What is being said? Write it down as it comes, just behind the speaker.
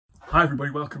Hi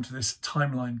everybody, welcome to this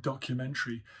Timeline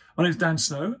documentary. My name is Dan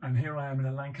Snow and here I am in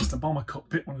a Lancaster bomber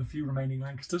cockpit, one of the few remaining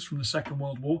Lancasters from the Second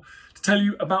World War, to tell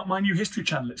you about my new history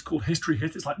channel. It's called History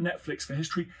Hit. It's like Netflix for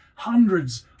history.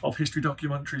 Hundreds of history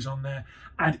documentaries on there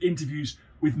and interviews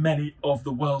with many of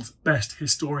the world's best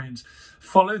historians.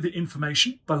 Follow the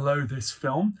information below this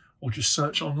film or just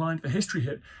search online for History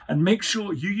Hit and make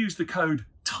sure you use the code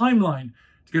TIMELINE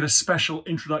to get a special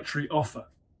introductory offer.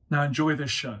 Now enjoy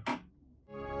this show.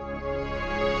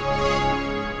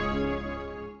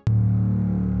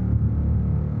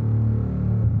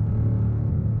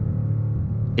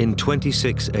 In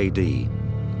 26 AD,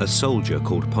 a soldier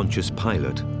called Pontius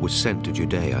Pilate was sent to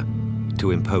Judea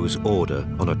to impose order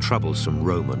on a troublesome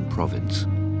Roman province.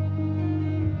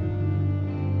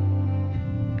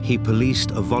 He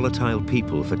policed a volatile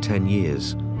people for 10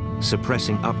 years,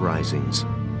 suppressing uprisings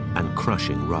and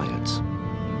crushing riots.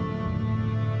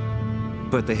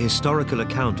 But the historical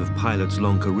account of Pilate's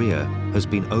long career has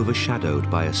been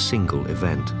overshadowed by a single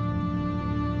event: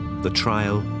 the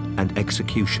trial and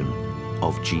execution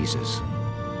of Jesus.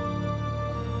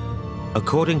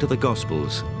 According to the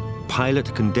Gospels,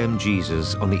 Pilate condemned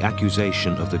Jesus on the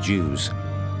accusation of the Jews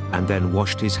and then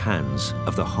washed his hands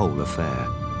of the whole affair.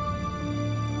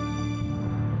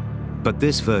 But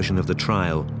this version of the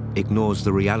trial ignores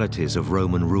the realities of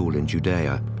Roman rule in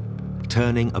Judea,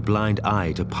 turning a blind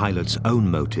eye to Pilate's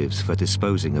own motives for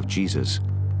disposing of Jesus.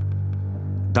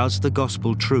 Does the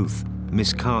gospel truth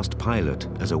miscast Pilate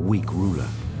as a weak ruler?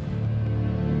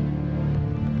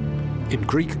 In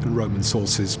Greek and Roman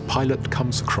sources, Pilate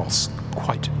comes across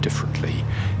quite differently.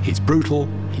 He's brutal,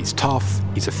 he's tough,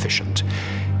 he's efficient.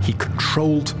 He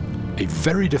controlled a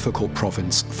very difficult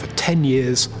province for 10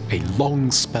 years, a long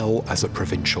spell as a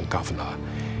provincial governor.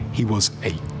 He was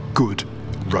a good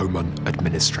Roman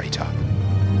administrator.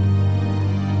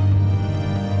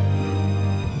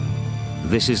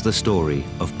 This is the story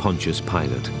of Pontius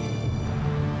Pilate,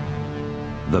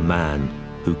 the man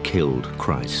who killed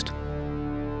Christ.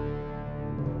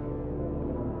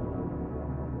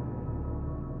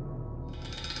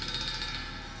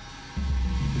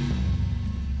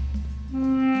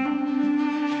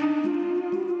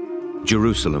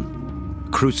 Jerusalem,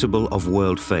 crucible of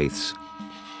world faiths,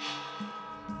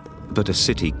 but a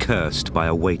city cursed by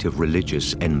a weight of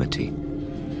religious enmity.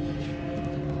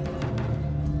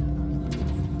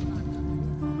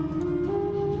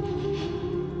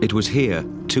 It was here,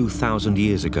 2,000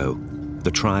 years ago,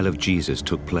 the trial of Jesus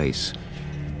took place,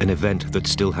 an event that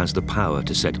still has the power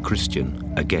to set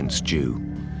Christian against Jew.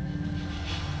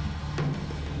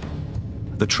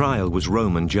 The trial was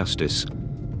Roman justice.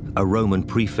 A Roman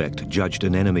prefect judged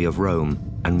an enemy of Rome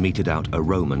and meted out a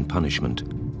Roman punishment: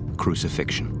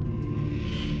 crucifixion.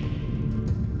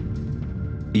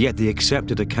 Yet the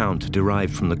accepted account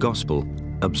derived from the Gospel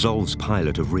absolves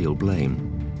Pilate of real blame.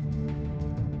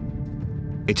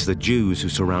 It's the Jews who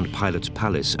surround Pilate's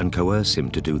palace and coerce him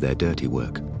to do their dirty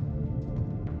work.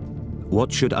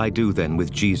 "What should I do then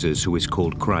with Jesus who is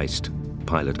called Christ?"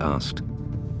 Pilate asked.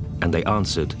 And they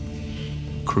answered,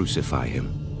 "Crucify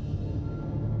him."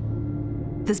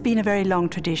 There's been a very long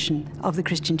tradition of the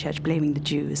Christian church blaming the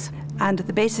Jews, and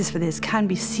the basis for this can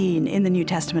be seen in the New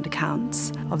Testament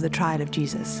accounts of the trial of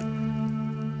Jesus.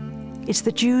 It's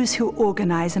the Jews who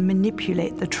organize and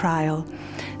manipulate the trial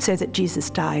so that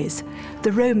Jesus dies.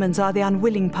 The Romans are the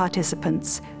unwilling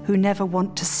participants who never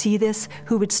want to see this,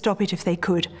 who would stop it if they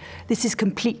could. This is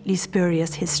completely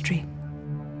spurious history.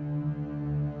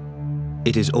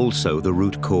 It is also the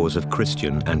root cause of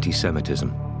Christian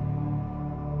anti-Semitism.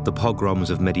 The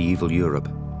pogroms of medieval Europe,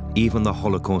 even the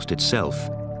Holocaust itself,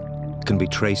 can be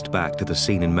traced back to the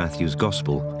scene in Matthew's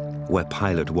Gospel where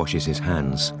Pilate washes his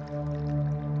hands.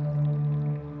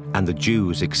 And the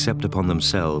Jews accept upon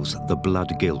themselves the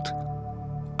blood guilt,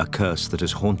 a curse that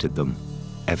has haunted them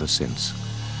ever since.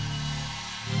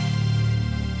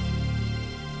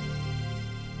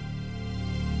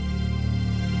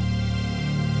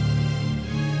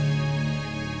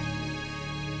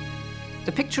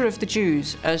 The picture of the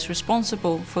Jews as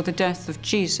responsible for the death of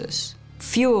Jesus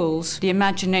fuels the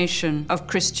imagination of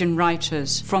Christian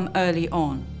writers from early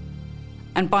on.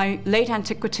 And by late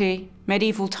antiquity,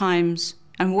 medieval times,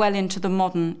 and well into the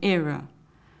modern era,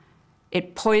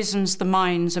 it poisons the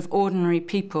minds of ordinary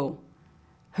people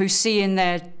who see in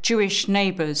their Jewish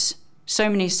neighbors, so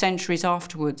many centuries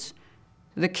afterwards,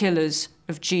 the killers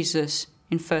of Jesus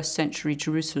in first century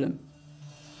Jerusalem.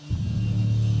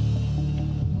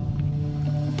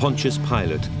 Pontius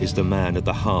Pilate is the man at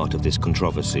the heart of this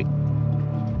controversy.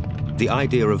 The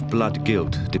idea of blood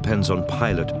guilt depends on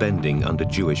Pilate bending under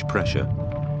Jewish pressure.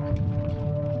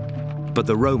 But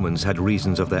the Romans had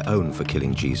reasons of their own for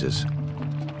killing Jesus.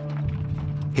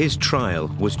 His trial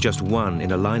was just one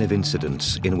in a line of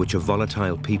incidents in which a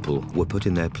volatile people were put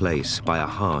in their place by a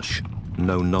harsh,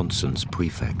 no-nonsense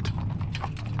prefect.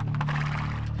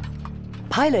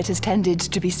 Pilate has tended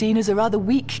to be seen as a rather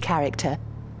weak character.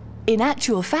 In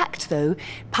actual fact, though,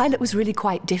 Pilate was really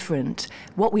quite different.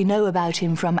 What we know about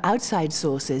him from outside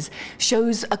sources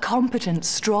shows a competent,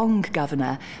 strong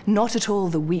governor, not at all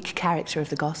the weak character of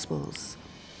the Gospels.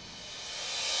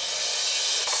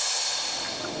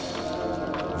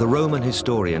 The Roman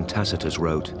historian Tacitus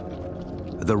wrote,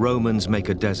 "The Romans make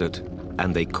a desert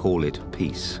and they call it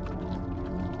peace."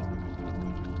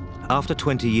 After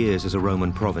 20 years as a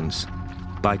Roman province,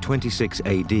 by 26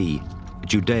 AD,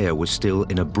 Judea was still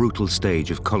in a brutal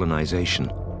stage of colonization.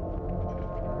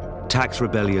 Tax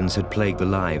rebellions had plagued the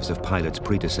lives of Pilate's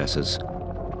predecessors.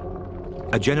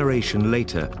 A generation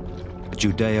later,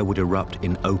 Judea would erupt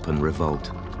in open revolt.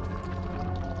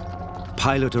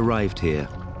 Pilate arrived here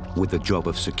with the job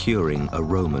of securing a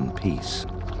Roman peace.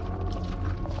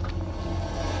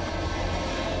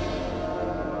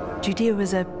 Judea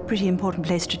was a pretty important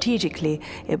place strategically.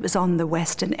 It was on the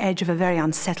western edge of a very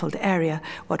unsettled area,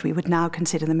 what we would now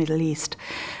consider the Middle East.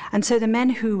 And so the men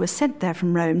who were sent there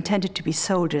from Rome tended to be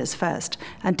soldiers first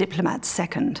and diplomats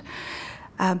second.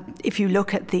 If you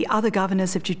look at the other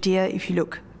governors of Judea, if you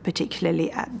look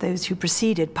particularly at those who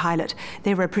preceded Pilate,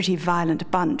 they were a pretty violent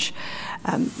bunch.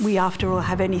 We, after all,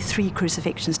 have only 3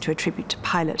 crucifixions to attribute to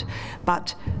Pilate,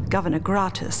 but Governor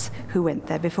Gratus, who went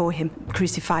there before him,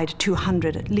 crucified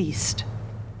 200 at least.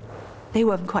 They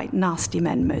were quite nasty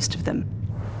men, most of them.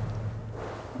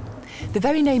 The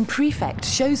very name prefect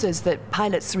shows us that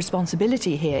Pilate's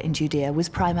responsibility here in Judea was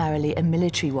primarily a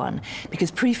military one,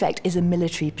 because prefect is a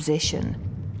military position.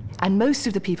 And most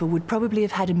of the people would probably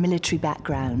have had a military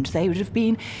background. They would have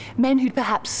been men who'd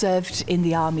perhaps served in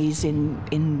the armies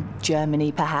in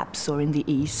Germany, perhaps, or in the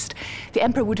East. The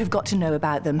emperor would have got to know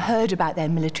about them, heard about their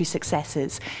military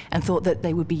successes, and thought that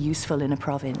they would be useful in a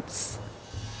province.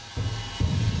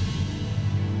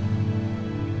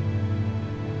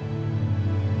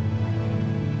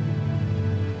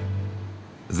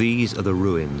 These are the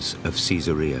ruins of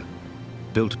Caesarea,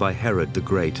 built by Herod the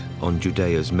Great on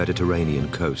Judea's Mediterranean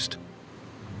coast.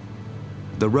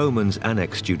 The Romans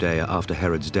annexed Judea after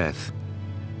Herod's death,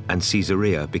 and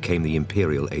Caesarea became the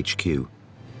imperial HQ.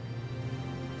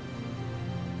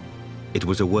 It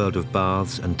was a world of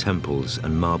baths and temples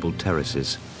and marbled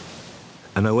terraces,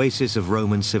 an oasis of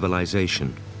Roman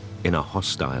civilization in a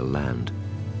hostile land.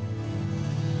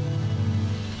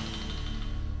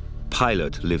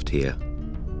 Pilate lived here,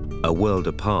 a world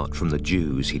apart from the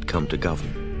Jews he'd come to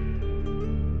govern.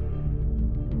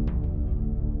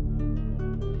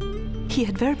 He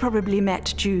had very probably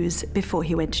met Jews before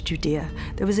he went to Judea.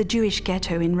 There was a Jewish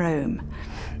ghetto in Rome.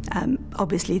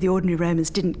 Obviously, the ordinary Romans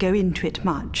didn't go into it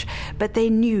much, but they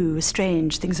knew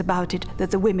strange things about it, that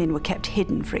the women were kept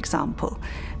hidden, for example,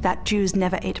 that Jews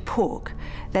never ate pork,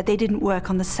 that they didn't work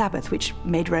on the Sabbath, which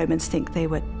made Romans think they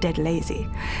were dead lazy,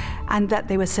 and that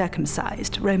they were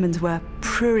circumcised. Romans were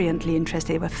pruriently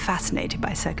interested, they were fascinated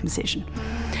by circumcision.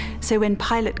 So when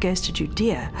Pilate goes to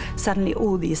Judea, suddenly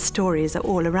all these stories are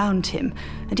all around him,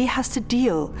 and he has to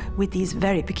deal with these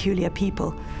very peculiar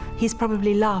people. He's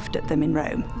probably laughed at them in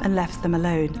Rome and left them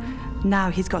alone.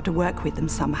 Now he's got to work with them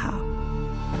somehow.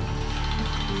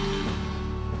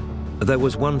 There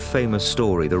was one famous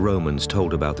story the Romans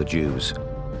told about the Jews.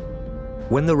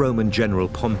 When the Roman general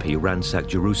Pompey ransacked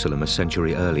Jerusalem a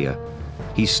century earlier,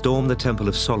 he stormed the Temple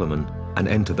of Solomon and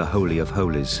entered the Holy of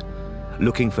Holies,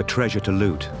 looking for treasure to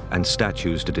loot and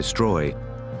statues to destroy,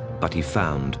 but he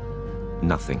found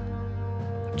nothing.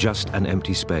 Just an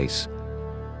empty space.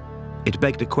 It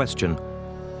begged a question: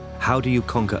 how do you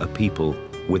conquer a people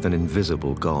with an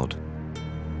invisible God?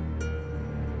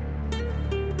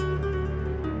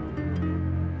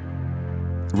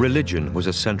 Religion was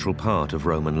a central part of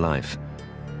Roman life,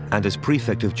 and as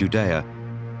prefect of Judea,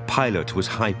 Pilate was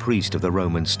high priest of the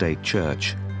Roman state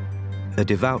church, a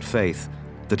devout faith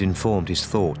that informed his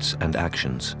thoughts and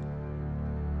actions.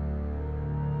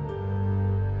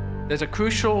 There's a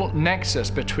crucial nexus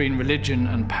between religion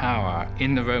and power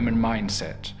in the Roman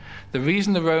mindset. The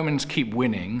reason the Romans keep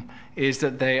winning is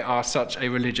that they are such a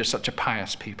religious, such a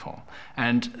pious people.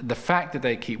 And the fact that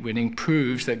they keep winning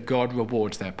proves that God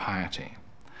rewards their piety.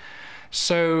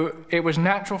 So it was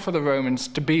natural for the Romans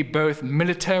to be both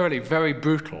militarily very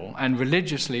brutal and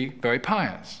religiously very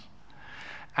pious.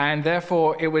 And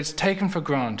therefore it was taken for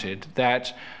granted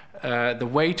that the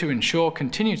way to ensure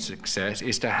continued success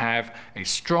is to have a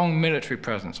strong military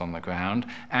presence on the ground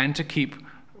and to keep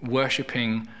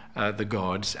worshipping the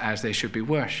gods as they should be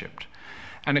worshipped.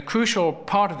 And a crucial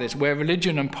part of this, where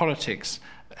religion and politics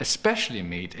especially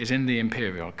meet, is in the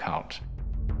imperial cult.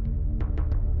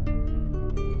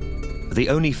 The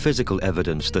only physical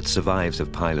evidence that survives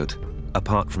of Pilate,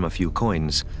 apart from a few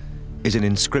coins, is an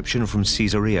inscription from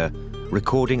Caesarea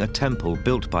recording a temple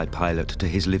built by Pilate to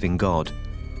his living god,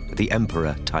 the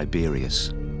Emperor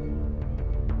Tiberius.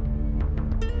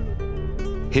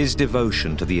 His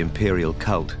devotion to the imperial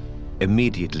cult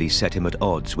immediately set him at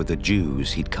odds with the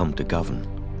Jews he'd come to govern.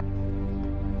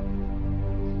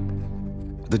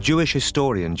 The Jewish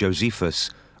historian Josephus,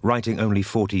 writing only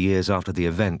 40 years after the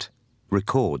event,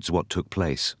 records what took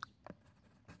place.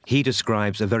 He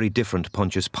describes a very different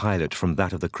Pontius Pilate from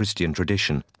that of the Christian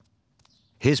tradition.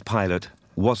 His Pilate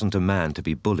wasn't a man to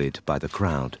be bullied by the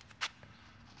crowd.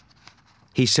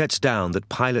 He sets down that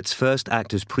Pilate's first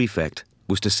act as prefect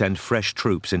was to send fresh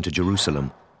troops into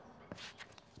Jerusalem.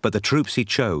 But the troops he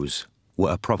chose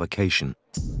were a provocation.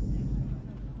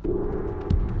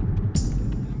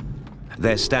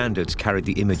 Their standards carried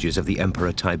the images of the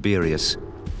Emperor Tiberius,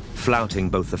 flouting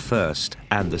both the first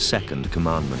and the second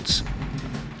commandments.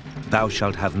 Thou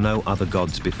shalt have no other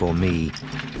gods before me.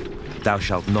 Thou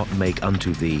shalt not make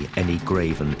unto thee any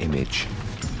graven image.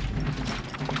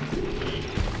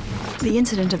 The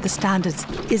incident of the standards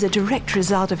is a direct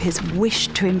result of his wish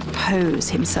to impose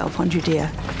himself on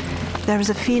Judea. There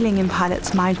is a feeling in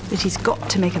Pilate's mind that he's got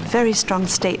to make a very strong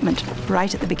statement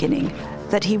right at the beginning,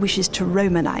 that he wishes to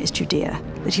Romanize Judea,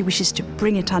 that he wishes to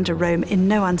bring it under Rome in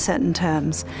no uncertain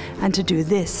terms. And to do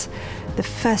this, the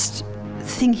first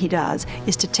thing he does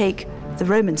is to take the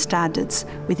Roman standards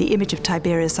with the image of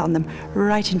Tiberius on them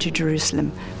right into Jerusalem,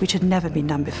 which had never been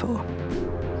done before.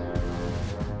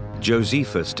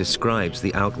 Josephus describes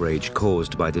the outrage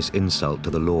caused by this insult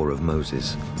to the law of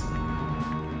Moses.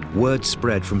 Word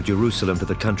spread from Jerusalem to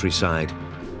the countryside,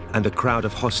 and a crowd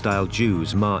of hostile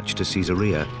Jews marched to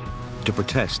Caesarea to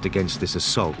protest against this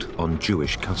assault on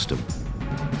Jewish custom.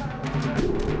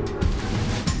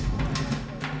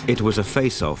 It was a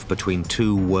face-off between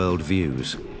two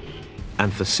worldviews,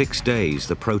 and for 6 days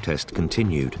the protest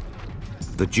continued,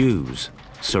 the Jews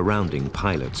surrounding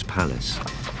Pilate's palace.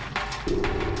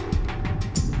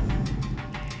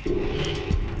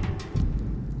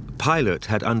 Pilate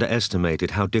had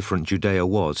underestimated how different Judea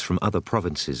was from other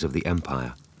provinces of the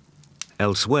empire.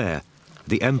 Elsewhere,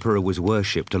 the emperor was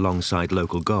worshipped alongside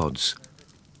local gods,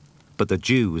 but the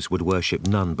Jews would worship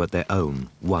none but their own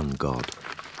one God.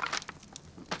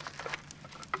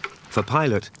 For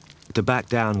Pilate, to back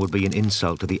down would be an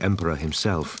insult to the emperor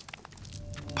himself.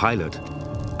 Pilate,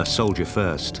 a soldier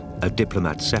first, a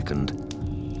diplomat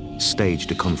second,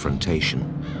 staged a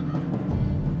confrontation.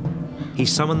 He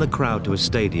summoned the crowd to a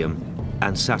stadium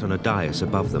and sat on a dais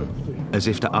above them, as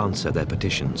if to answer their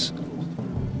petitions.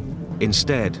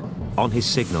 Instead, on his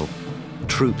signal,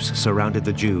 troops surrounded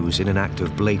the Jews in an act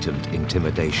of blatant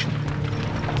intimidation.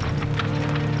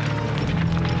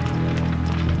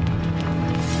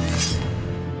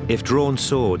 If drawn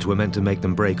swords were meant to make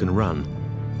them break and run,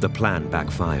 the plan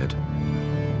backfired.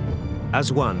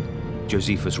 As one,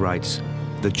 Josephus writes,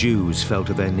 the Jews fell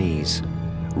to their knees,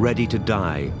 ready to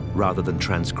die rather than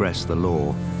transgress the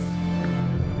law.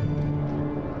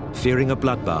 Fearing a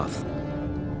bloodbath,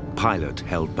 Pilate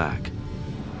held back.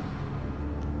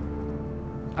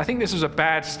 I think this was a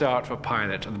bad start for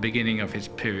Pilate at the beginning of his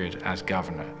period as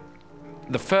governor.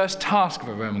 The first task of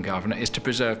a Roman governor is to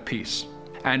preserve peace.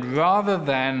 And rather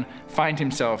than find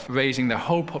himself raising the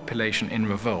whole population in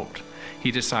revolt,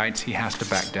 he decides he has to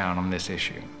back down on this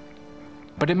issue.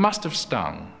 But it must have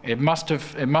stung. It must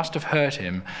have hurt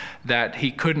him that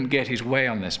he couldn't get his way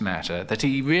on this matter, that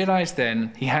he realized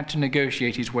then he had to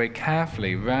negotiate his way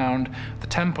carefully around the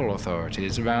temple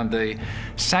authorities, around the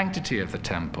sanctity of the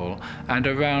temple, and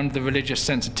around the religious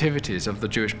sensitivities of the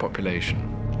Jewish population.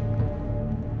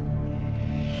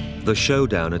 The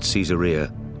showdown at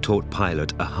Caesarea taught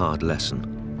Pilate a hard lesson.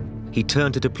 He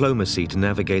turned to diplomacy to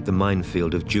navigate the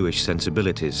minefield of Jewish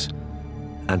sensibilities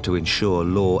and to ensure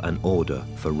law and order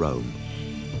for Rome.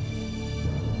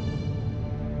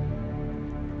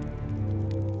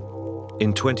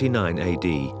 In 29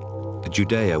 AD,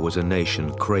 Judea was a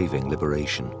nation craving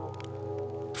liberation,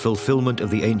 fulfillment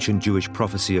of the ancient Jewish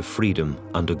prophecy of freedom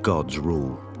under God's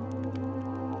rule.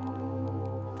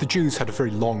 The Jews had a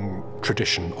very long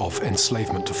tradition of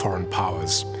enslavement to foreign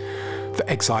powers. The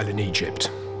exile in Egypt,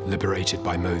 liberated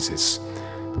by Moses.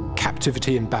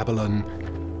 Captivity in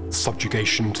Babylon,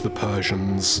 subjugation to the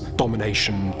Persians,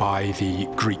 domination by the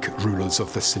Greek rulers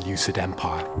of the Seleucid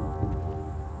Empire.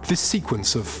 This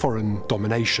sequence of foreign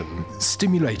domination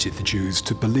stimulated the Jews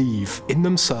to believe in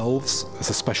themselves as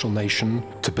a special nation,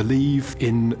 to believe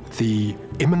in the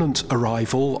imminent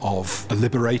arrival of a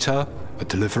liberator, a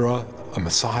deliverer, a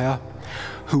Messiah,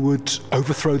 who would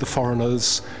overthrow the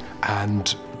foreigners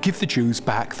and give the Jews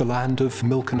back the land of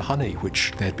milk and honey,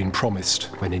 which they had been promised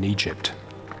when in Egypt.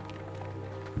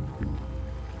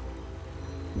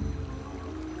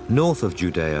 North of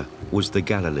Judea was the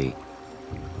Galilee,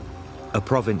 a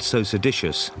province so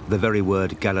seditious the very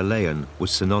word Galilean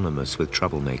was synonymous with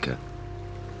troublemaker.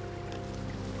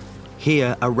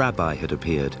 Here a rabbi had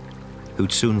appeared,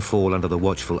 who'd soon fall under the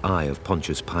watchful eye of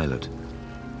Pontius Pilate.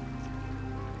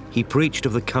 He preached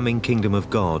of the coming kingdom of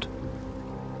God.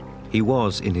 He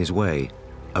was, in his way,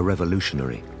 a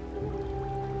revolutionary.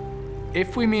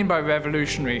 If we mean by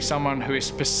revolutionary someone who is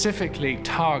specifically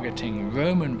targeting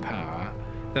Roman power,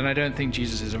 then I don't think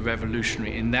Jesus is a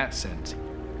revolutionary in that sense.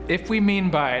 If we mean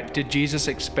by it, did Jesus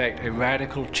expect a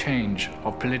radical change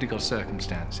of political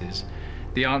circumstances?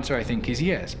 The answer, I think, is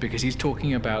yes, because he's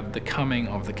talking about the coming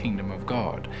of the kingdom of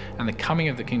God. And the coming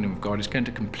of the kingdom of God is going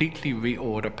to completely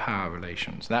reorder power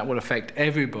relations. That will affect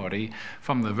everybody,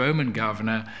 from the Roman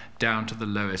governor down to the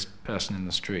lowest person in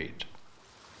the street.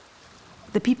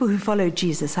 The people who followed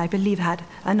Jesus, I believe, had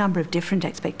a number of different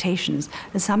expectations,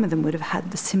 and some of them would have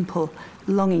had the simple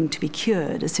longing to be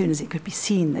cured as soon as it could be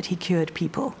seen that he cured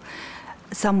people.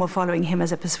 Some were following him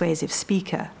as a persuasive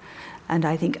speaker, and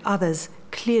I think others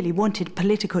clearly wanted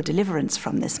political deliverance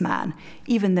from this man,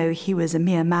 even though he was a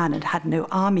mere man and had no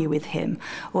army with him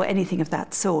or anything of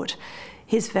that sort.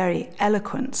 His very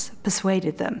eloquence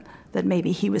persuaded them that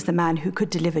maybe he was the man who could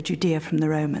deliver Judea from the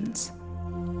Romans.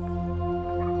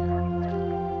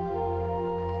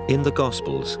 In the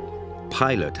Gospels,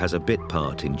 Pilate has a bit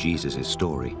part in Jesus'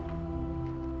 story.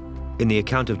 In the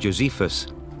account of Josephus,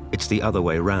 it's the other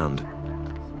way round.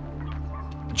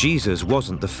 Jesus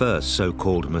wasn't the first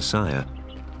so-called Messiah.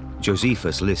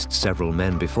 Josephus lists several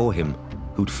men before him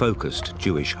who'd focused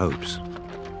Jewish hopes.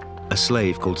 A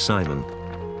slave called Simon,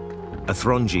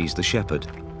 Athronges the shepherd,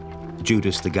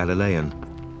 Judas the Galilean,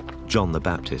 John the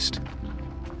Baptist.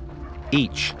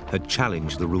 Each had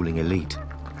challenged the ruling elite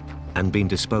and been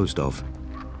disposed of,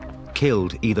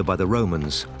 killed either by the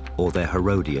Romans or their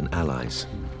Herodian allies.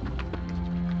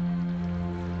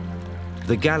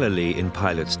 The Galilee in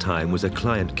Pilate's time was a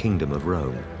client kingdom of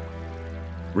Rome.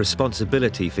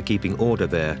 Responsibility for keeping order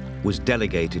there was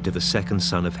delegated to the second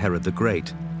son of Herod the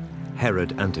Great,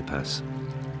 Herod Antipas.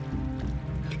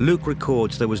 Luke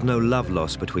records there was no love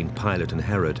lost between Pilate and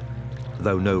Herod,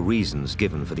 though no reasons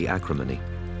given for the acrimony.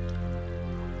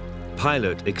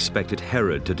 Pilate expected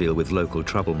Herod to deal with local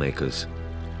troublemakers,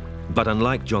 but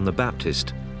unlike John the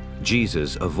Baptist,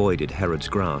 Jesus avoided Herod's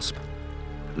grasp,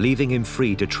 leaving him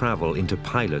free to travel into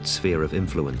Pilate's sphere of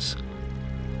influence.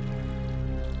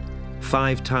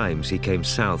 5 times he came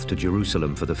south to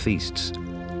Jerusalem for the feasts,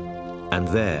 and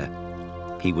there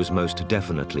he was most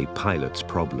definitely Pilate's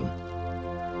problem.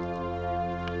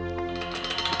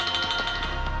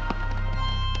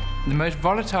 The most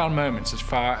volatile moments as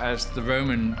far as the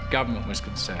Roman government was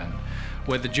concerned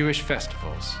were the Jewish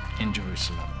festivals in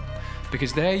Jerusalem,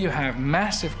 because there you have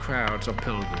massive crowds of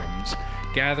pilgrims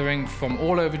gathering from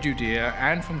all over Judea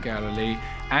and from Galilee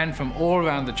and from all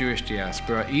around the Jewish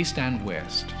diaspora, east and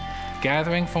west,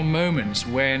 gathering for moments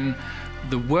when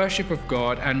the worship of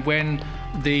God and when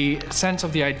the sense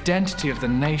of the identity of the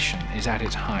nation is at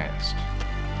its highest.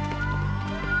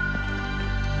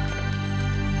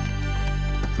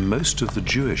 Most of the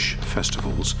Jewish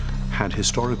festivals had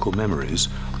historical memories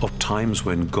of times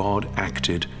when God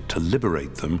acted to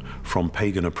liberate them from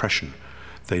pagan oppression.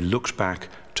 They looked back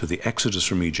to the Exodus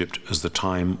from Egypt as the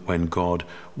time when God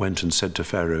went and said to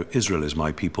Pharaoh, "Israel is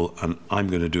my people, and I'm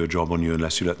going to do a job on you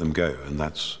unless you let them go." And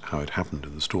that's how it happened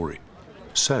in the story.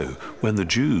 So, when the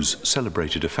Jews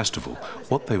celebrated a festival,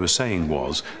 what they were saying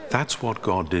was, that's what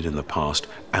God did in the past,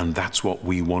 and that's what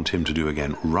we want him to do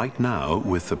again right now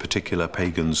with the particular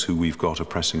pagans who we've got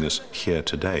oppressing us here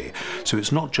today. So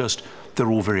it's not just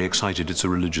they're all very excited, it's a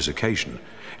religious occasion.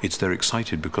 It's they're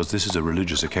excited because this is a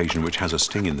religious occasion which has a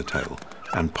sting in the tail,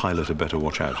 and Pilate had better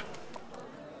watch out.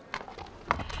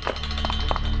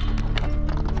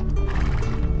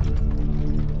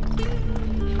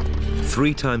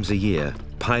 Three times a year,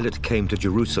 Pilate came to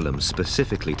Jerusalem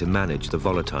specifically to manage the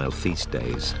volatile feast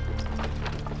days.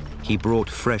 He brought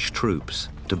fresh troops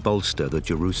to bolster the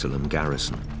Jerusalem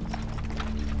garrison.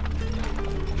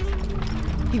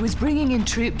 He was bringing in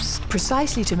troops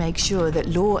precisely to make sure that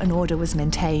law and order was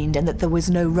maintained and that there was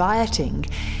no rioting.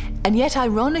 And yet,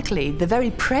 ironically, the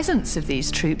very presence of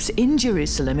these troops in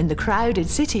Jerusalem, in the crowded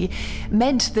city,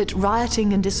 meant that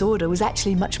rioting and disorder was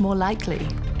actually much more likely.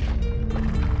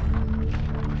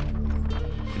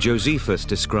 Josephus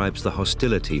describes the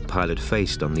hostility Pilate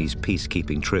faced on these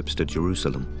peacekeeping trips to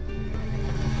Jerusalem.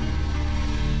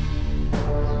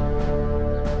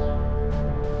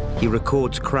 He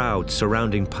records crowds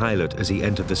surrounding Pilate as he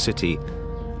entered the city,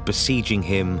 besieging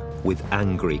him with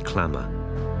angry clamor.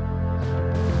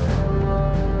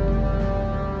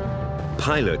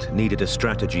 Pilate needed a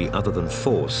strategy other than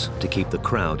force to keep the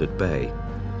crowd at bay.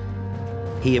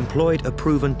 He employed a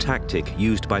proven tactic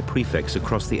used by prefects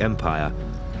across the empire,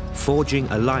 forging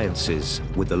alliances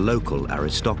with the local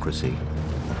aristocracy,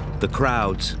 the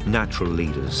crowd's natural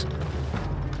leaders.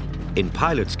 In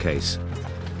Pilate's case,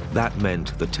 that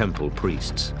meant the temple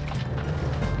priests.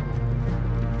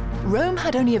 Rome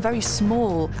had only a very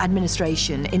small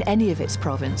administration in any of its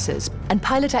provinces, and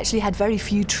Pilate actually had very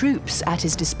few troops at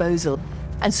his disposal.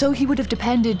 And so he would have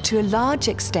depended to a large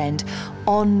extent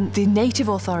on the native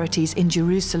authorities in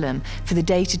Jerusalem for the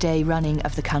day-to-day running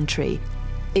of the country.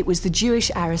 It was the Jewish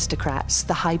aristocrats,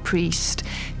 the high priest,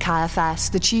 Caiaphas,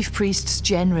 the chief priests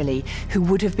generally, who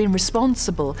would have been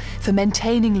responsible for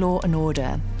maintaining law and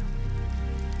order.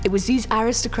 It was these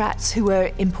aristocrats who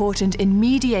were important in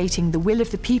mediating the will of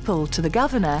the people to the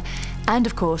governor, and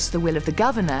of course the will of the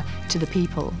governor to the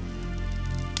people.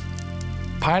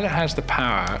 Pilate has the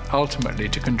power ultimately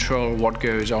to control what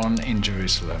goes on in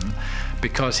Jerusalem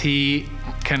because he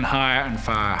can hire and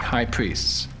fire high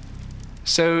priests.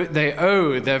 So they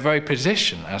owe their very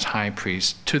position as high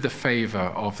priests to the favor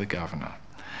of the governor.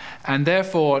 And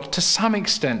therefore, to some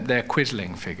extent, they're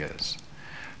quisling figures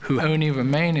who only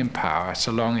remain in power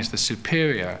so long as the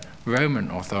superior Roman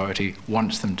authority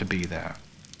wants them to be there.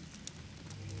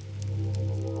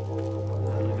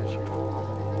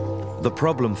 The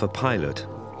problem for Pilate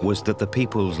was that the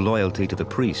people's loyalty to the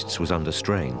priests was under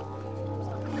strain.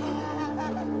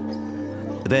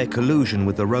 Their collusion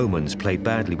with the Romans played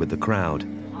badly with the crowd,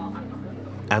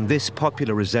 and this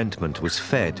popular resentment was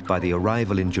fed by the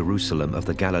arrival in Jerusalem of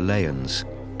the Galileans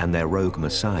and their rogue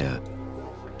Messiah,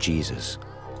 Jesus.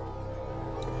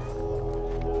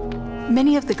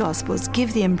 Many of the Gospels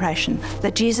give the impression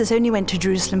that Jesus only went to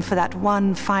Jerusalem for that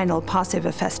one final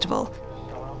Passover festival.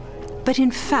 But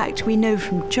in fact, we know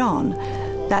from John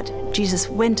that Jesus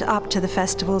went up to the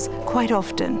festivals quite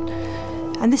often.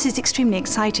 And this is extremely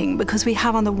exciting because we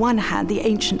have on the one hand the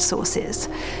ancient sources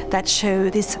that show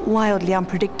this wildly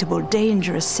unpredictable,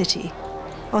 dangerous city.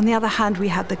 On the other hand, we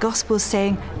have the Gospels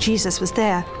saying Jesus was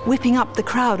there, whipping up the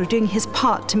crowd or doing his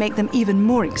part to make them even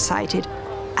more excited,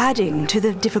 adding to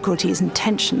the difficulties and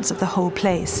tensions of the whole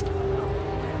place.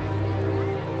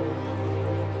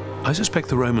 I suspect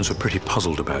the Romans were pretty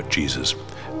puzzled about Jesus.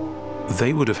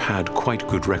 They would have had quite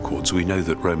good records. We know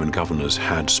that Roman governors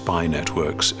had spy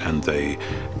networks and they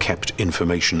kept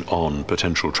information on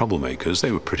potential troublemakers.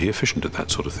 They were pretty efficient at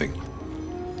that sort of thing.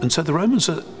 And so the Romans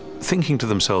are thinking to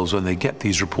themselves when they get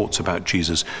these reports about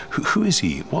Jesus, who is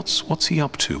he? What's he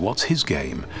up to? What's his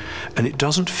game? And it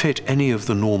doesn't fit any of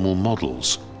the normal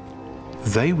models.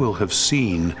 They will have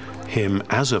seen him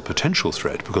as a potential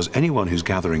threat because anyone who's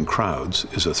gathering crowds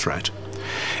is a threat.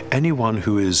 Anyone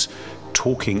who is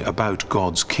talking about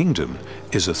God's kingdom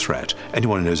is a threat.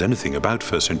 Anyone who knows anything about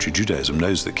first century Judaism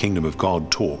knows that kingdom of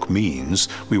God talk means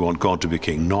we want God to be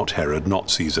king, not Herod,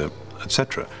 not Caesar,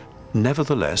 etc.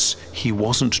 Nevertheless, he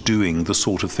wasn't doing the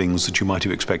sort of things that you might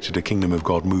have expected a kingdom of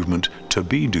God movement to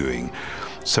be doing.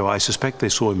 So I suspect they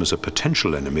saw him as a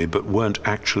potential enemy, but weren't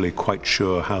actually quite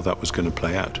sure how that was going to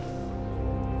play out.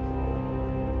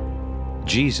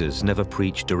 Jesus never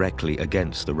preached directly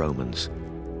against the Romans.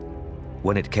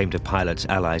 When it came to Pilate's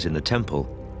allies in the temple,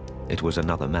 it was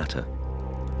another matter.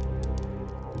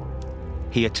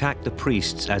 He attacked the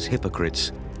priests as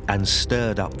hypocrites and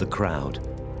stirred up the crowd,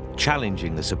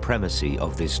 challenging the supremacy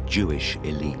of this Jewish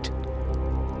elite.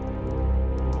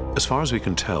 As far as we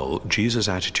can tell, Jesus'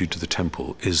 attitude to the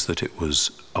temple is that it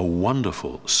was a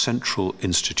wonderful central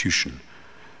institution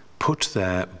put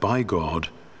there by God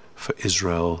for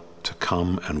Israel to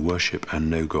come and worship and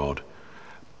know God,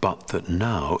 but that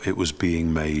now it was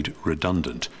being made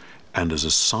redundant. And as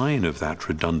a sign of that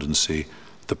redundancy,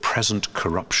 the present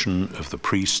corruption of the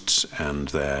priests and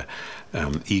their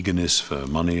eagerness for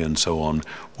money and so on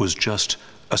was just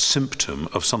a symptom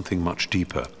of something much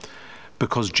deeper.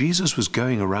 Because Jesus was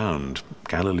going around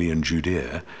Galilee and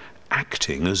Judea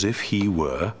acting as if he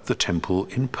were the temple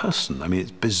in person. I mean,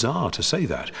 it's bizarre to say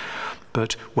that.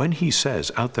 But when he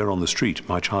says out there on the street,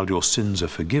 "My child, your sins are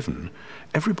forgiven,"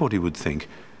 everybody would think,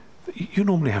 you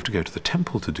normally have to go to the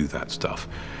temple to do that stuff.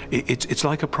 It's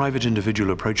like a private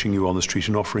individual approaching you on the street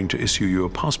and offering to issue you a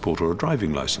passport or a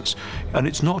driving license. And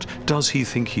it's not, does he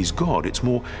think he's God? It's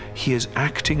more, he is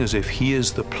acting as if he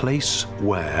is the place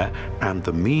where and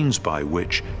the means by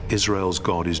which Israel's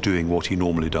God is doing what he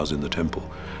normally does in the temple.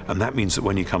 And that means that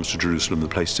when he comes to Jerusalem, the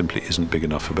place simply isn't big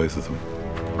enough for both of them.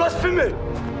 Blasphemy!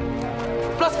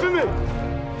 Blasphemy!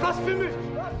 Blasphemy!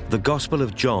 The Gospel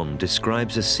of John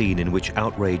describes a scene in which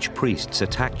outraged priests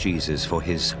attack Jesus for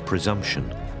his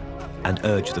presumption and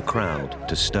urge the crowd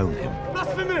to stone him.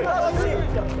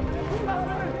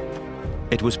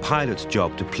 It was Pilate's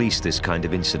job to police this kind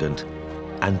of incident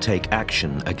and take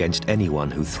action against anyone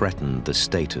who threatened the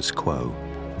status quo.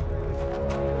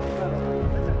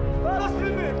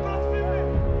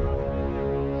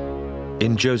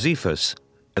 In Josephus,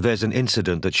 there's an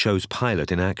incident that shows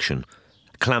Pilate in action,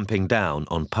 clamping down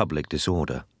on public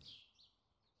disorder.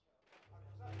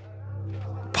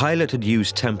 Pilate had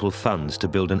used temple funds to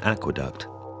build an aqueduct.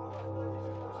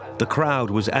 The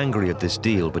crowd was angry at this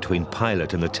deal between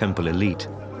Pilate and the temple elite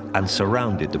and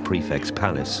surrounded the prefect's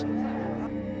palace.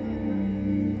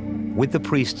 With the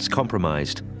priests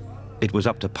compromised, it was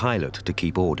up to Pilate to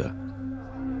keep order.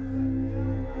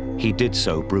 He did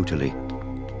so brutally.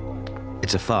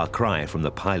 It's a far cry from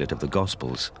the Pilate of the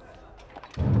Gospels.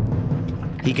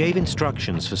 He gave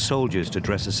instructions for soldiers to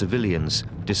dress as civilians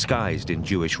disguised in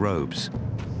Jewish robes.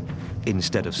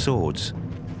 Instead of swords,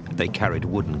 they carried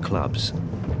wooden clubs.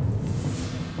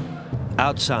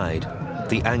 Outside,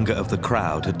 the anger of the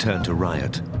crowd had turned to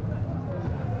riot.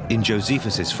 In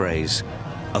Josephus's phrase,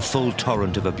 a full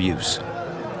torrent of abuse.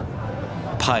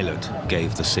 Pilate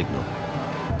gave the signal.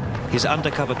 His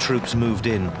undercover troops moved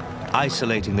in,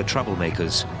 isolating the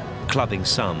troublemakers, clubbing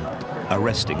some,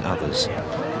 arresting others.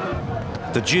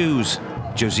 The Jews,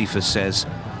 Josephus says,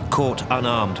 caught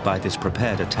unarmed by this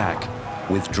prepared attack,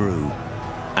 withdrew,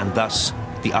 and thus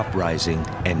the uprising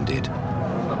ended.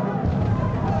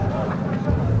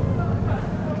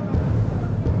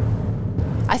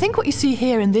 I think what you see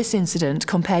here in this incident,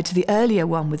 compared to the earlier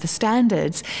one with the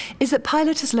standards, is that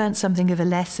Pilate has learnt something of a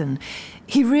lesson.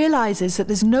 He realises that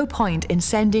there's no point in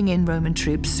sending in Roman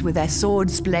troops with their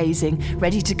swords blazing,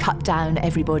 ready to cut down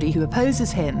everybody who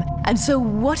opposes him. And so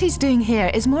what he's doing here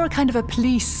is more a kind of a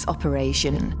police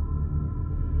operation.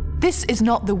 This is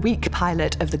not the weak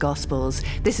Pilate of the Gospels.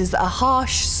 This is a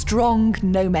harsh, strong,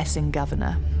 no-messing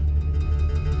governor.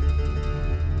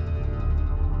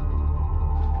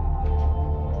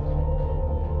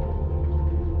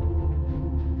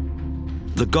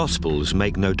 The Gospels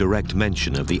make no direct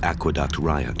mention of the aqueduct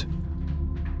riot.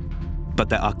 But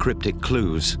there are cryptic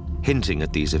clues hinting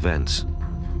at these events.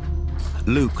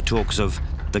 Luke talks of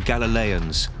the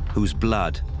Galileans whose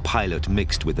blood Pilate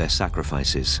mixed with their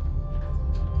sacrifices.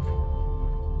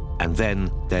 And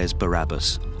then there's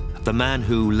Barabbas, the man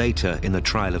who later in the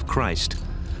trial of Christ,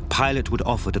 Pilate would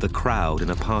offer to the crowd in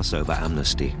a Passover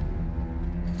amnesty.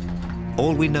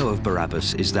 All we know of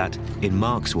Barabbas is that, in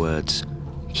Mark's words,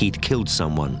 he'd killed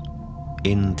someone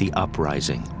in the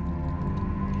uprising.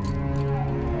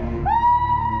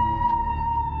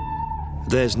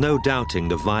 There's no doubting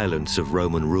the violence of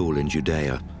Roman rule in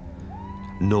Judea,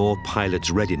 nor Pilate's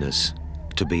readiness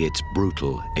to be its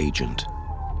brutal agent.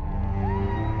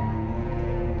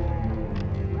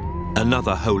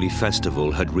 Another holy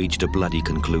festival had reached a bloody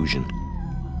conclusion.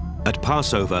 At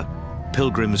Passover,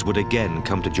 pilgrims would again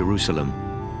come to Jerusalem,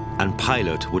 and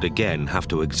Pilate would again have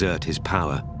to exert his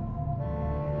power.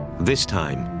 This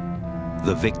time,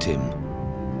 the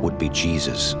victim would be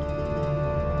Jesus.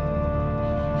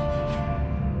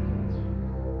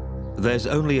 There's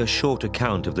only a short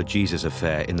account of the Jesus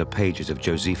affair in the pages of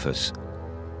Josephus.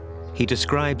 He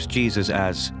describes Jesus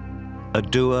as a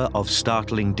doer of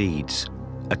startling deeds,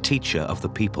 a teacher of the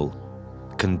people,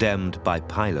 condemned by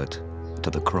Pilate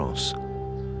to the cross.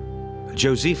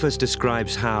 Josephus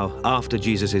describes how, after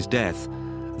Jesus' death,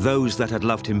 those that had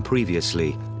loved him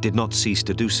previously did not cease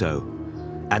to do so,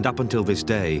 and up until this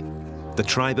day, the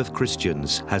tribe of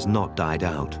Christians has not died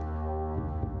out.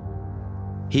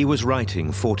 He was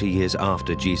writing 40 years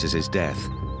after Jesus' death,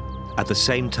 at the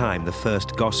same time the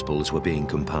first Gospels were being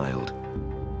compiled.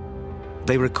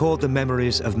 They record the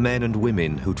memories of men and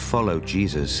women who'd followed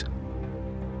Jesus,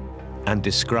 and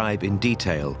describe in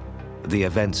detail the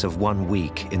events of 1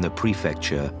 week in the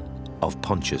prefecture of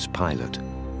Pontius Pilate.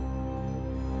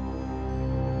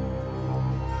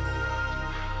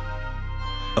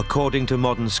 According to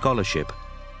modern scholarship,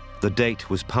 the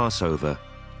date was Passover,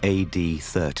 AD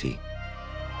 30.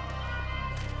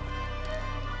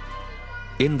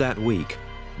 In that week,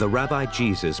 the Rabbi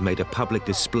Jesus made a public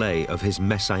display of his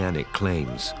messianic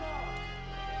claims.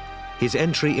 His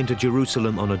entry into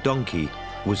Jerusalem on a donkey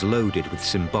was loaded with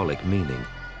symbolic meaning.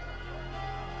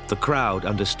 The crowd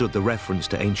understood the reference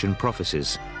to ancient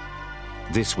prophecies.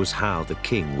 This was how the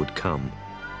king would come.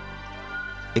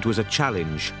 It was a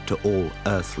challenge to all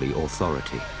earthly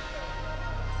authority.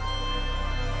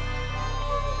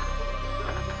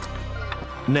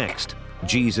 Next,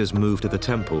 Jesus moved to the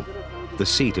temple, the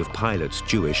seat of Pilate's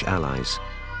Jewish allies.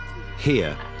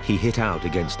 Here, he hit out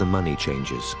against the money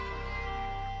changers.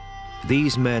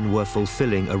 These men were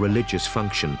fulfilling a religious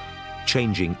function,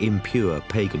 changing impure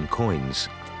pagan coins,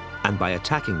 and by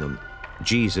attacking them,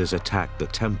 Jesus attacked the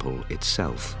temple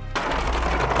itself. It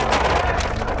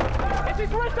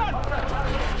is written!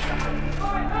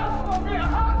 My house will be a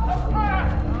house of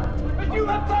prayer, but you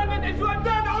have turned it into a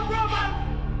den of robbers!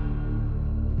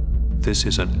 This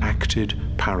is an acted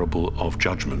parable of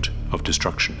judgment, of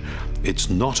destruction. It's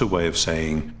not a way of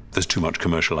saying, there's too much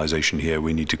commercialization here,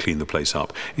 we need to clean the place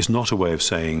up. It's not a way of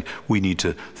saying, we need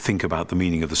to think about the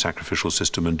meaning of the sacrificial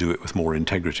system and do it with more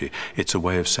integrity. It's a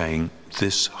way of saying,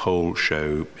 this whole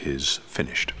show is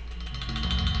finished.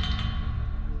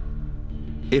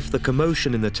 If the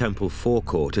commotion in the temple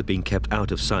forecourt had been kept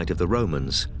out of sight of the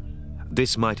Romans,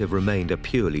 this might have remained a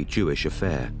purely Jewish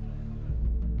affair.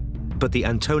 But the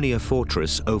Antonia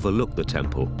fortress overlooked the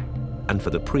temple, and for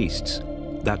the priests,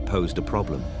 that posed a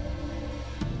problem.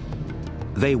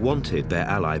 They wanted their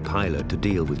ally Pilate to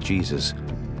deal with Jesus,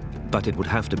 but it would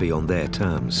have to be on their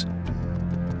terms.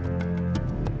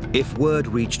 If word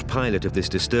reached Pilate of this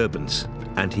disturbance,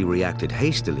 and he reacted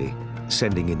hastily,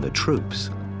 sending in the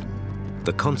troops,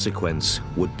 the consequence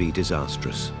would be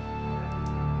disastrous.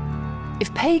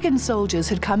 If pagan soldiers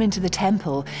had come into the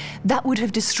temple, that would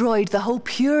have destroyed the whole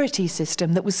purity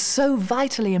system that was so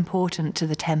vitally important to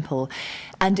the temple,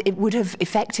 and it would have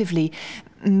effectively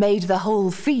made the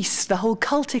whole feast, the whole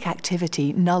cultic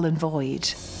activity, null and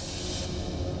void.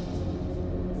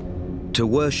 To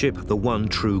worship the one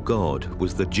true God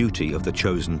was the duty of the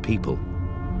chosen people,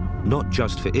 not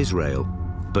just for Israel,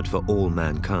 but for all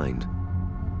mankind.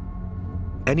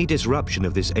 Any disruption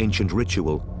of this ancient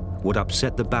ritual would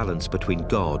upset the balance between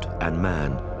God and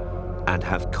man and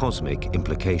have cosmic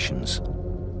implications.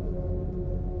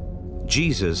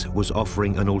 Jesus was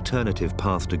offering an alternative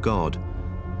path to God,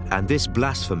 and this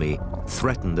blasphemy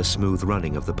threatened the smooth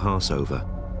running of the Passover.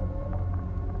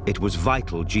 It was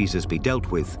vital Jesus be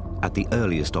dealt with at the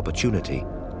earliest opportunity,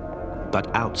 but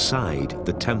outside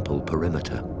the temple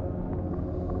perimeter.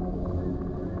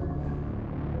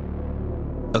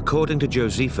 According to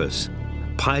Josephus,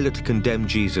 Pilate condemned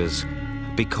Jesus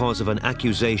because of an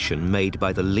accusation made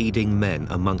by the leading men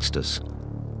amongst us.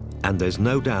 And there's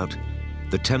no doubt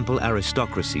the temple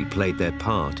aristocracy played their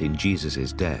part in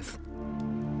Jesus' death.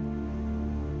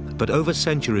 But over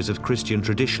centuries of Christian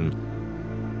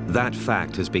tradition, that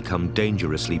fact has become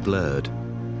dangerously blurred,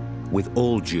 with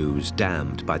all Jews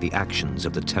damned by the actions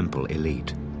of the temple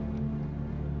elite.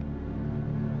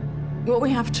 What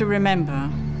we have to remember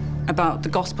about the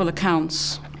Gospel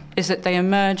accounts is that they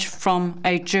emerge from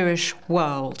a Jewish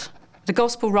world. The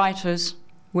Gospel writers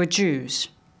were Jews.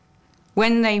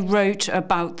 When they wrote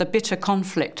about the bitter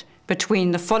conflict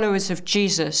between the followers of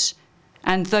Jesus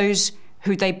and those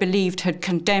who they believed had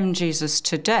condemned Jesus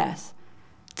to death,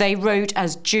 they wrote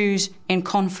as Jews in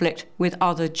conflict with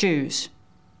other Jews.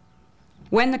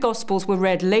 When the Gospels were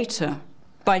read later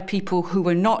by people who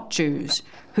were not Jews,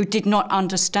 who did not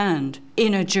understand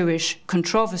inner Jewish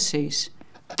controversies,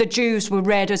 the Jews were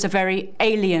read as a very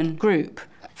alien group,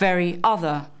 very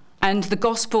other, and the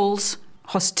Gospel's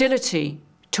hostility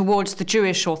towards the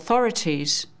Jewish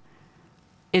authorities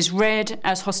is read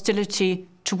as hostility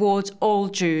towards all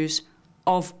Jews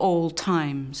of all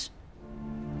times.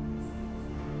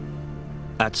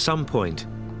 At some point,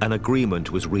 an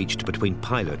agreement was reached between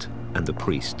Pilate and the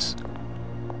priests,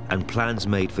 and plans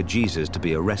made for Jesus to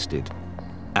be arrested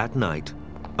at night,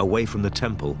 away from the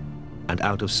temple and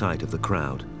out of sight of the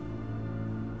crowd.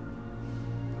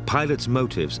 Pilate's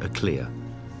motives are clear.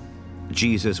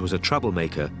 Jesus was a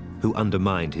troublemaker who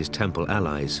undermined his temple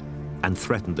allies and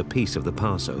threatened the peace of the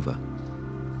Passover.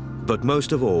 But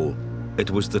most of all, it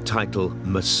was the title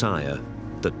Messiah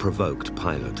that provoked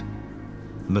Pilate.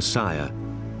 Messiah,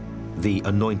 the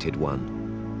Anointed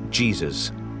One,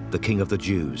 Jesus, the King of the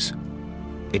Jews.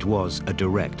 It was a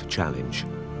direct challenge.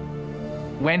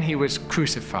 When he was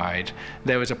crucified,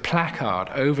 there was a placard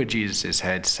over Jesus'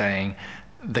 head saying,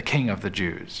 "The King of the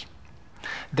Jews."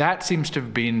 That seems to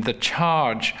have been the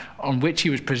charge on which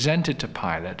he was presented to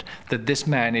Pilate, that this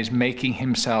man is making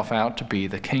himself out to be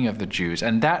the King of the Jews.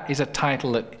 And that is a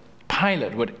title that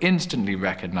Pilate would instantly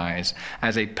recognize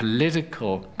as a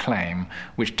political claim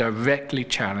which directly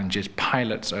challenges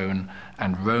Pilate's own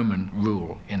and Roman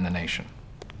rule in the nation.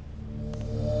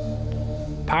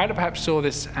 Pilate perhaps saw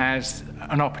this as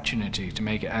an opportunity to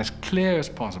make it as clear as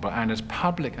possible and as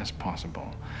public as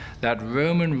possible that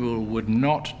Roman rule would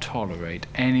not tolerate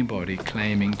anybody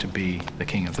claiming to be the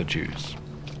King of the Jews.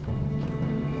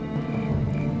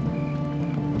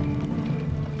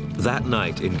 That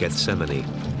night in Gethsemane,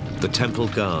 the temple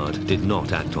guard did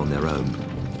not act on their own.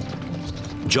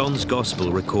 John's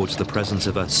Gospel records the presence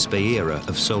of a speira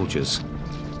of soldiers.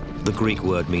 The Greek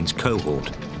word means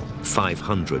cohort,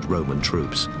 500 Roman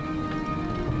troops.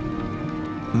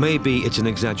 Maybe it's an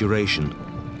exaggeration,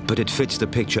 but it fits the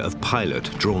picture of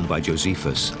Pilate drawn by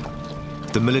Josephus,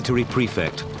 the military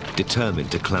prefect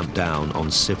determined to clamp down on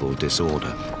civil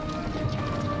disorder.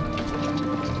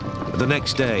 The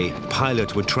next day,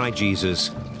 Pilate would try Jesus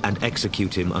and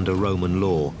execute him under Roman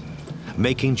law,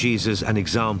 making Jesus an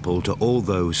example to all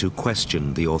those who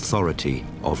question the authority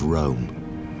of Rome.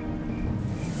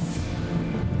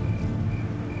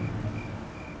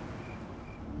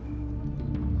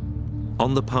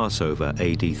 On the Passover,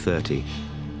 AD 30,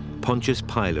 Pontius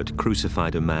Pilate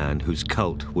crucified a man whose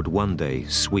cult would one day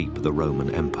sweep the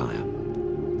Roman Empire.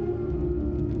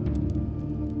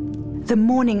 The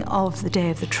morning of the day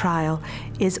of the trial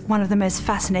is one of the most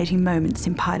fascinating moments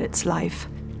in Pilate's life.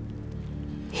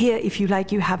 Here, if you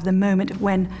like, you have the moment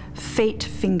when fate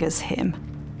fingers him.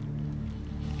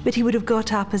 But he would have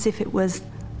got up as if it was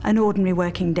an ordinary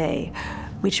working day,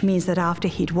 which means that after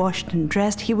he'd washed and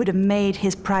dressed, he would have made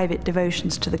his private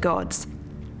devotions to the gods.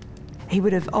 He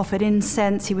would have offered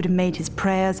incense, he would have made his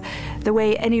prayers, the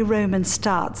way any Roman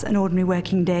starts an ordinary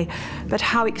working day. But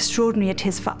how extraordinary it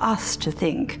is for us to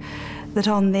think that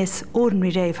on this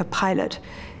ordinary day for Pilate,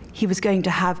 he was going to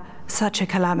have such a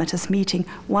calamitous meeting,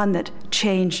 one that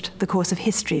changed the course of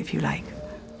history, if you like.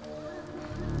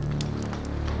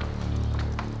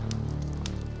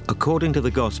 According to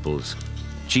the Gospels,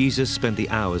 Jesus spent the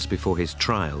hours before his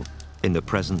trial in the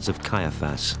presence of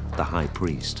Caiaphas, the high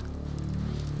priest.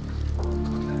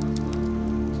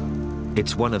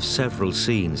 It's one of several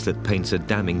scenes that paints a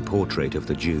damning portrait of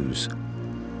the Jews.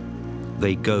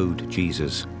 They goad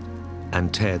Jesus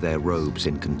and tear their robes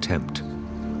in contempt.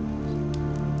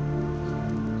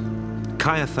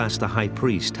 Caiaphas, the high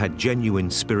priest, had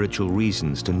genuine spiritual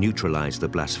reasons to neutralize the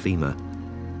blasphemer.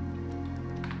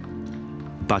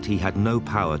 But he had no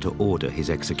power to order his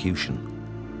execution.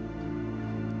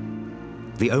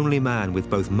 The only man with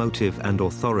both motive and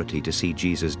authority to see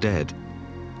Jesus dead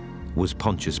was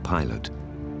Pontius Pilate.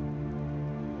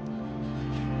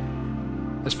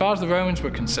 As far as the Romans were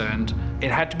concerned,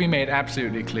 it had to be made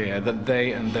absolutely clear that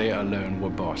they and they alone were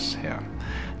boss here.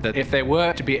 That if there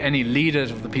were to be any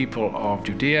leaders of the people of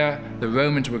Judea, the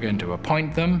Romans were going to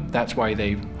appoint them. That's why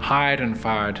they hired and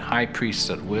fired high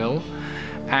priests at will.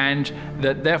 And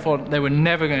that therefore they were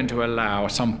never going to allow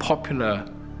some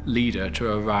popular leader to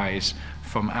arise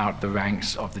from out the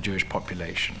ranks of the Jewish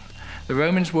population. The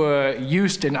Romans were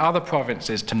used in other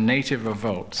provinces to native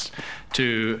revolts,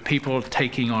 to people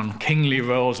taking on kingly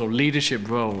roles or leadership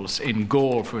roles in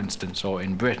Gaul, for instance, or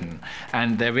in Britain.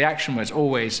 And their reaction was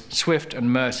always swift and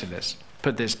merciless.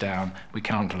 Put this down, we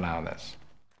can't allow this.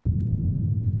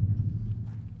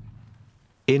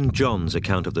 In John's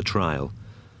account of the trial,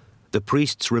 the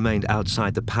priests remained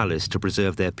outside the palace to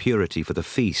preserve their purity for the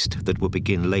feast that would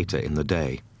begin later in the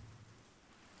day.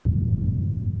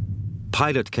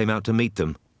 Pilate came out to meet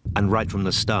them, and right from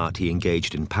the start he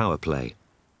engaged in power play.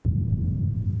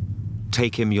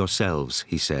 "Take him yourselves,"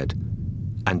 he said,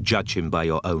 "and judge him by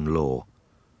your own law."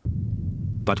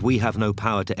 "But we have no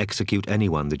power to execute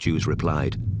anyone," the Jews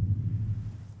replied.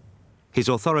 His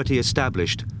authority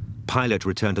established, Pilate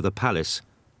returned to the palace,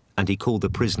 and he called the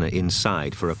prisoner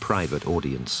inside for a private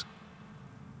audience.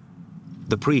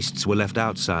 The priests were left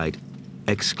outside,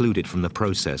 excluded from the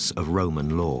process of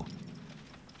Roman law.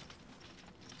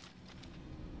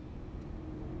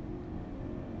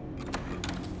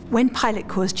 When Pilate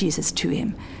calls Jesus to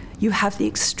him, you have the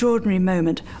extraordinary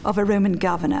moment of a Roman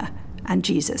governor and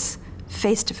Jesus,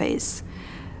 face to face.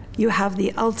 You have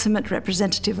the ultimate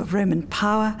representative of Roman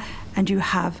power, and you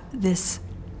have this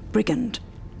brigand,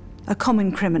 a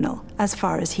common criminal as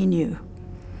far as he knew.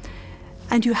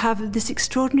 And you have this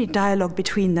extraordinary dialogue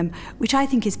between them, which I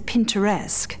think is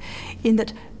Pinteresque, in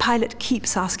that Pilate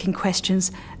keeps asking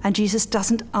questions, and Jesus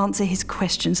doesn't answer his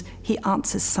questions, he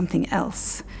answers something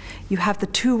else. You have the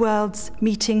two worlds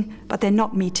meeting, but they're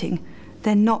not meeting.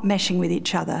 They're not meshing with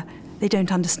each other. They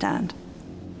don't understand.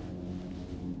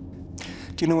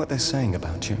 Do you know what they're saying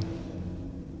about you?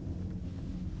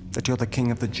 that you're the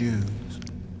king of the Jews.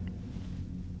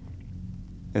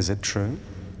 Is it true?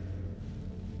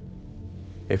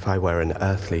 If I were an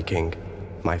earthly king,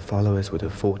 my followers would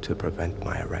have fought to prevent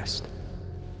my arrest.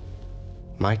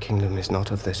 My kingdom is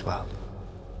not of this world.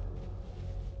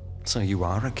 So you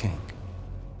are a king?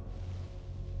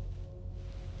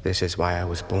 This is why I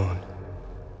was born.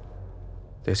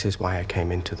 This is why I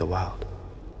came into the world.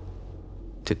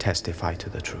 To testify to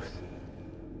the truth.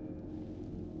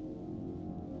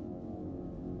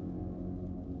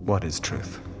 What is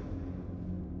truth?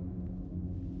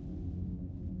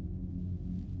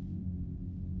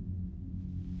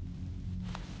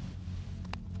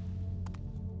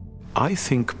 I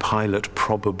think Pilate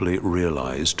probably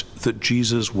realized that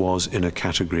Jesus was in a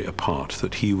category apart,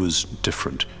 that he was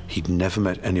different. He'd never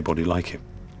met anybody like him.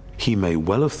 He may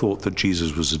well have thought that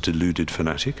Jesus was a deluded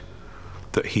fanatic,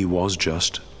 that he was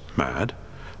just mad.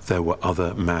 There were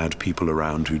other mad people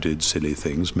around who did silly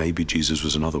things. Maybe Jesus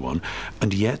was another one.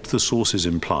 And yet the sources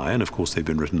imply, and of course they've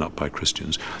been written up by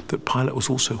Christians, that Pilate was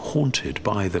also haunted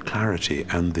by the clarity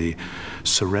and the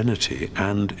serenity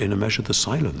and, in a measure, the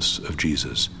silence of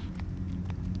Jesus.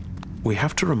 We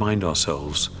have to remind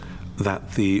ourselves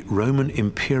that the Roman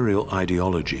imperial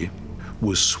ideology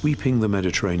was sweeping the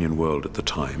Mediterranean world at the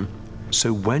time.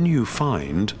 So when you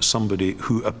find somebody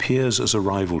who appears as a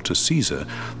rival to Caesar,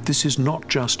 this is not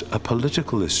just a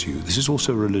political issue, this is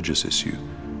also a religious issue.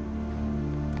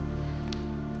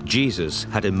 Jesus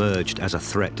had emerged as a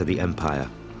threat to the empire,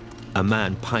 a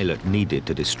man Pilate needed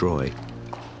to destroy.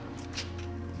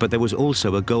 But there was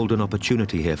also a golden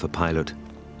opportunity here for Pilate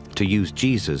to use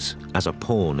Jesus as a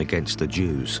pawn against the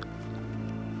Jews.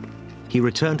 He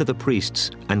returned to the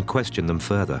priests and questioned them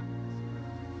further.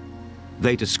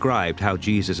 They described how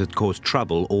Jesus had caused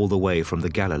trouble all the way from the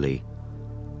Galilee,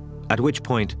 at which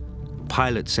point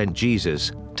Pilate sent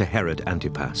Jesus to Herod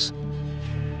Antipas.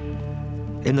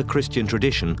 In the Christian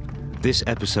tradition, this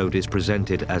episode is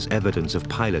presented as evidence of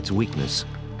Pilate's weakness.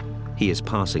 He is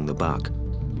passing the buck.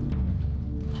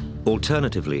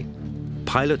 Alternatively,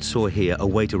 Pilate saw here a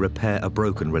way to repair a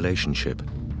broken relationship.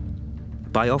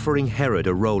 By offering Herod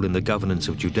a role in the governance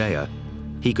of Judea,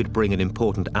 he could bring an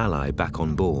important ally back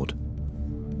on board.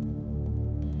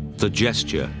 The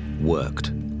gesture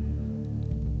worked.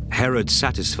 Herod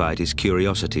satisfied his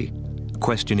curiosity,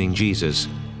 questioning Jesus,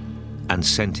 and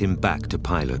sent him back to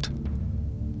Pilate.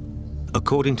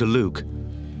 According to Luke,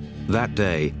 that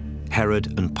day,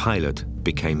 Herod and Pilate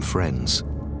became friends.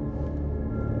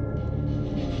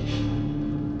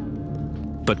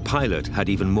 But Pilate had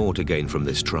even more to gain from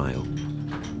this trial.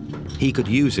 He could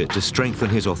use it to strengthen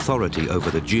his authority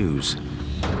over the Jews,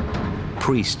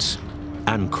 priests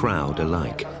and crowd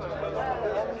alike.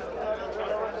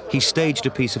 He staged a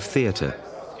piece of theater,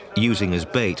 using as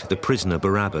bait the prisoner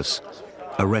Barabbas,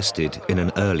 arrested in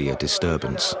an earlier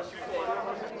disturbance.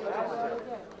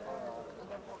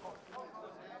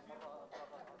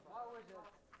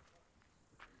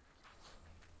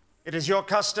 It is your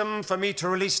custom for me to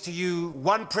release to you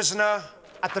one prisoner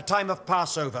at the time of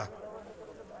Passover.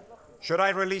 Should I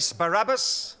release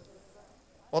Barabbas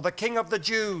or the King of the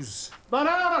Jews?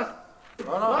 Barabbas!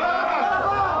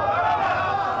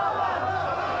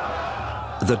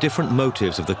 The different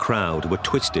motives of the crowd were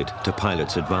twisted to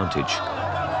Pilate's advantage.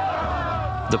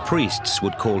 The priests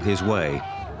would call his way,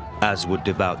 as would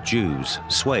devout Jews,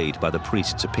 swayed by the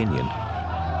priest's opinion.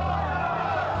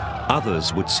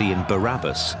 Others would see in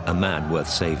Barabbas a man worth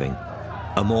saving,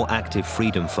 a more active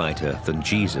freedom fighter than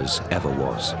Jesus ever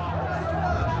was.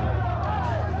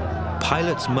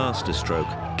 Pilate's masterstroke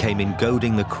came in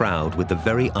goading the crowd with the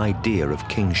very idea of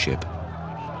kingship.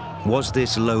 Was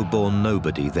this low-born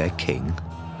nobody their king?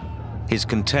 His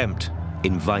contempt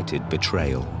invited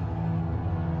betrayal.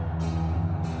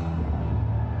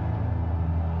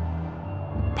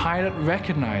 Pilate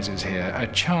recognizes here a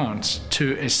chance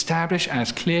to establish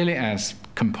as clearly as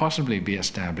can possibly be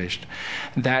established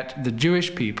that the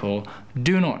Jewish people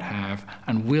do not have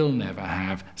and will never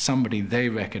have somebody they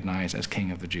recognize as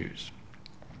King of the Jews.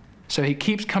 So he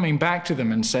keeps coming back to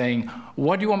them and saying,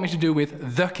 what do you want me to do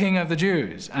with the King of the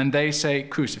Jews? And they say,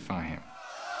 crucify him.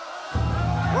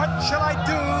 What shall I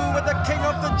do with the King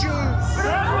of the Jews?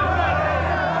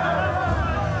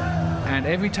 And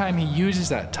every time he uses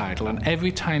that title, and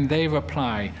every time they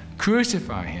reply,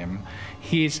 crucify him,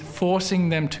 he's forcing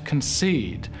them to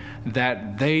concede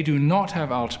that they do not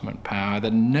have ultimate power,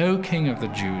 that no king of the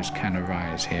Jews can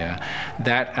arise here,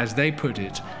 that, as they put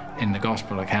it in the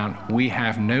gospel account, we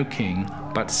have no king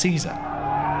but Caesar.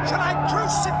 Shall I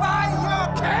crucify your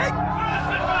king?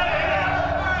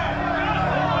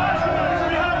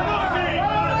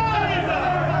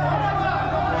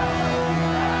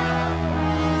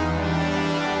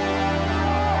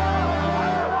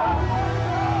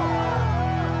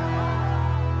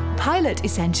 Pilate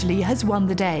essentially has won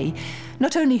the day.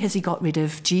 Not only has he got rid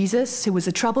of Jesus, who was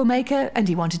a troublemaker, and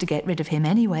he wanted to get rid of him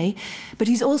anyway, but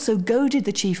he's also goaded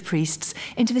the chief priests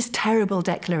into this terrible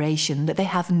declaration that they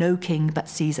have no king but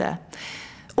Caesar.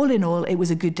 All in all, it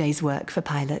was a good day's work for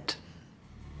Pilate.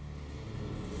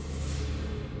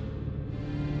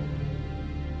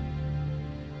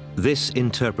 This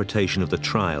interpretation of the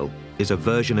trial is a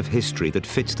version of history that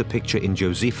fits the picture in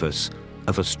Josephus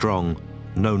of a strong,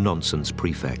 no-nonsense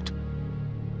prefect.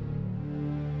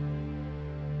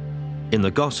 In the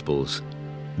Gospels,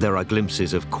 there are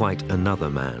glimpses of quite another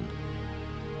man.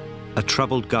 A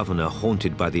troubled governor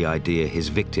haunted by the idea his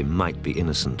victim might be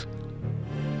innocent.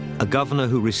 A governor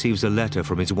who receives a letter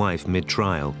from his wife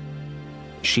mid-trial.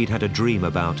 She'd had a dream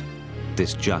about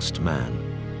this just man.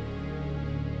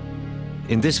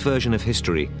 In this version of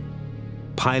history,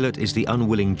 Pilate is the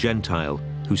unwilling Gentile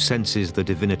who senses the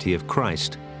divinity of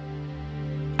Christ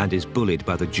and is bullied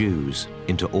by the Jews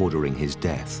into ordering his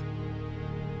death.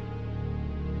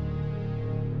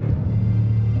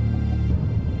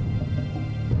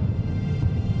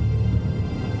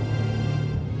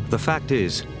 The fact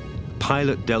is,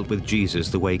 Pilate dealt with Jesus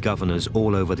the way governors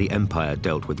all over the empire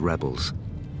dealt with rebels.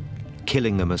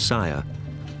 Killing the Messiah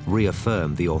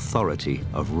reaffirmed the authority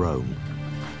of Rome.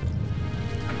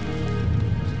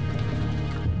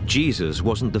 Jesus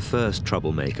wasn't the first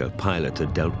troublemaker Pilate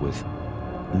had dealt with,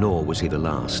 nor was he the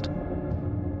last.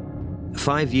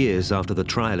 5 years after the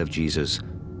trial of Jesus,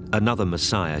 another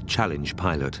Messiah challenged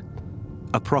Pilate,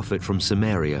 a prophet from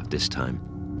Samaria this time.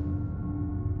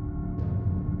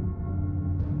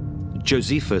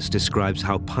 Josephus describes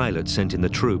how Pilate sent in the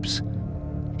troops.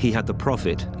 He had the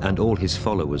prophet and all his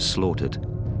followers slaughtered.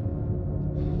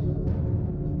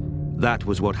 That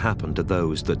was what happened to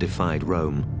those that defied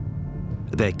Rome.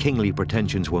 Their kingly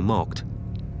pretensions were mocked,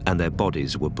 and their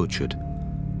bodies were butchered.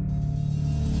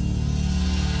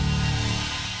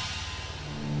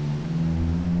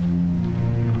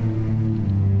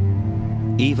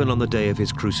 Even on the day of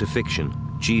his crucifixion,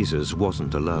 Jesus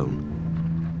wasn't alone.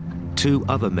 2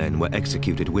 other men were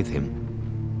executed with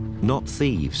him. Not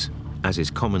thieves, as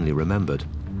is commonly remembered,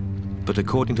 but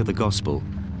according to the Gospel,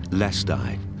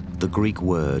 lestai, the Greek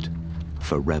word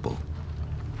for rebel.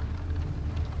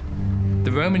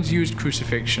 The Romans used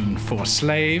crucifixion for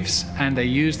slaves, and they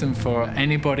used them for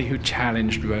anybody who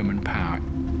challenged Roman power.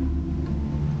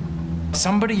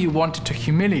 Somebody you wanted to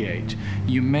humiliate,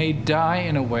 you made die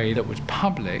in a way that was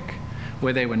public,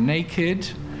 where they were naked,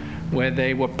 where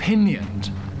they were pinioned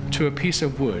to a piece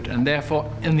of wood, and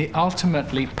therefore in the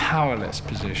ultimately powerless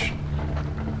position.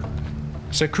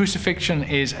 So crucifixion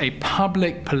is a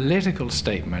public political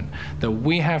statement that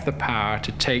we have the power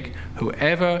to take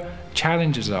whoever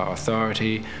challenges our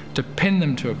authority, to pin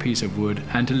them to a piece of wood,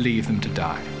 and to leave them to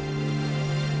die.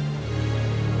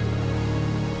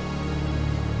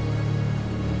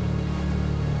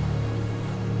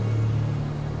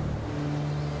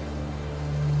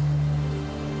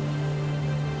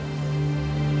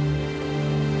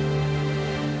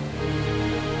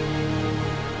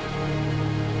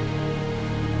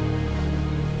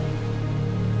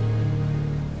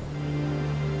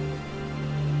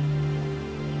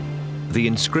 The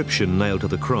inscription nailed to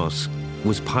the cross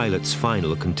was Pilate's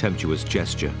final contemptuous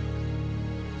gesture.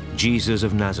 Jesus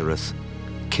of Nazareth,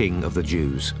 King of the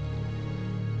Jews.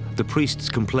 The priests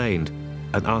complained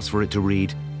and asked for it to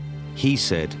read, "He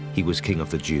said he was King of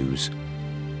the Jews."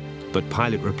 But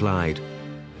Pilate replied,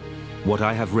 "What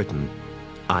I have written,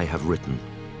 I have written."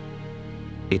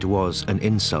 It was an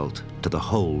insult to the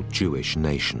whole Jewish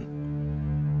nation.